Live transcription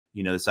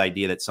You know, this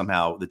idea that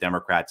somehow the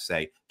Democrats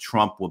say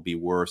Trump will be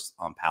worse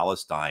on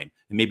Palestine.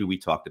 And maybe we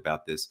talked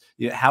about this.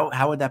 Yeah,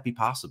 how would that be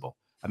possible?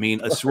 I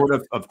mean, a sort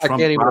of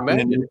Trump dropping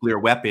a nuclear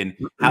weapon.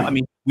 I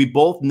mean, we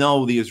both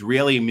know the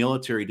Israeli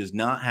military does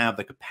not have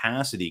the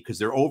capacity because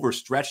they're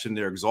overstretched and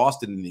they're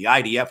exhausted. And the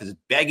IDF is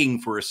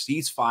begging for a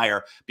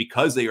ceasefire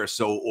because they are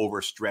so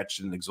overstretched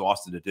and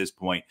exhausted at this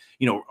point.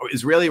 You know,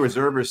 Israeli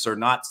reservists are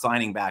not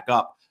signing back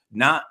up.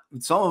 Not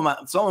some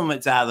of them,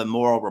 it's out of the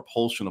moral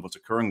repulsion of what's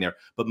occurring there,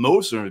 but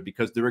most of them is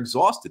because they're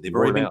exhausted. They've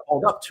already been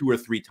called up 2 or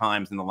 3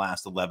 times in the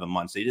last 11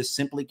 months. They just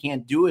simply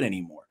can't do it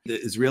anymore. The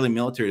Israeli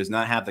military does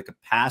not have the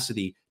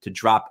capacity to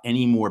drop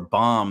any more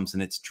bombs,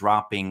 and it's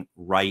dropping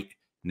right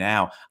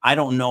now. I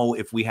don't know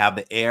if we have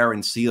the air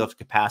and sea lift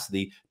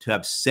capacity to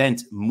have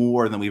sent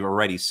more than we've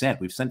already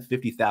sent. We've sent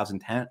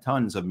 50,000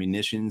 tons of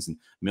munitions and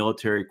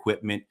military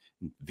equipment,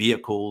 and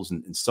vehicles,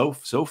 and so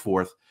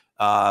forth.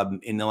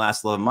 In the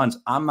last 11 months,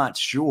 I'm not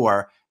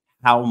sure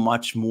how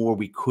much more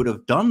we could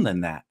have done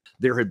than that.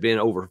 There had been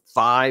over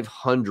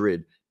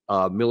 500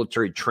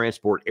 military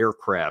transport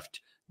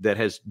aircraft that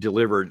has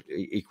delivered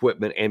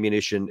equipment,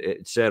 ammunition,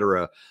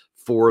 etc.,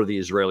 for the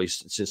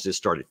Israelis since this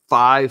started.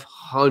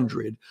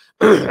 500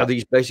 of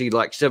these, basically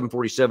like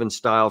 747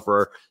 style for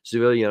our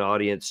civilian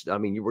audience. I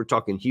mean, we're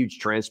talking huge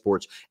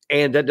transports,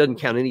 and that doesn't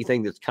count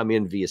anything that's come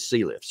in via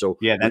sea lift. So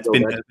yeah, that's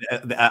been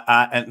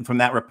and from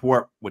that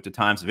report what the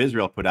Times of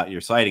Israel put out,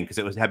 you're citing, because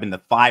it had been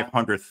the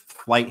 500th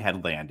flight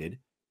had landed,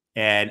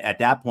 and at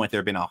that point there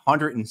have been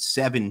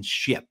 107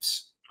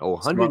 ships. Oh,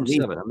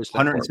 107. I missed that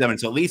 107.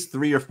 So at least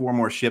 3 or 4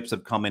 more ships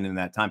have come in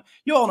that time.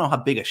 You all know how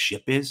big a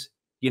ship is.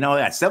 You know,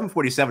 that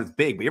 747 is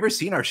big, but you ever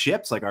seen our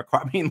ships? Like I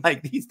mean,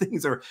 like these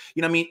things are,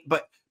 you know what I mean?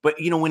 But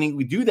you know, when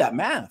we do that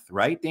math,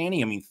 right,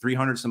 Danny? I mean,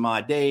 300 some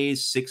odd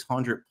days,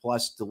 600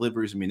 plus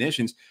deliveries of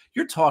munitions.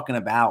 You're talking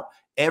about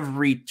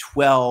every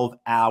 12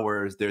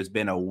 hours, there's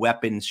been a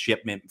weapons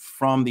shipment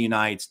from the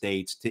United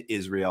States to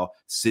Israel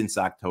since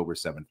October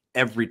 7th.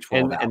 Every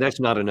 12 hours. And that's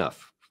not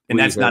enough. And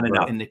that's not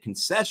enough. And the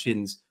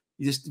concessions,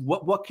 just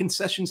what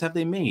concessions have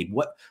they made?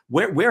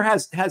 Where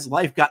has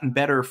life gotten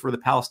better for the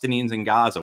Palestinians in Gaza?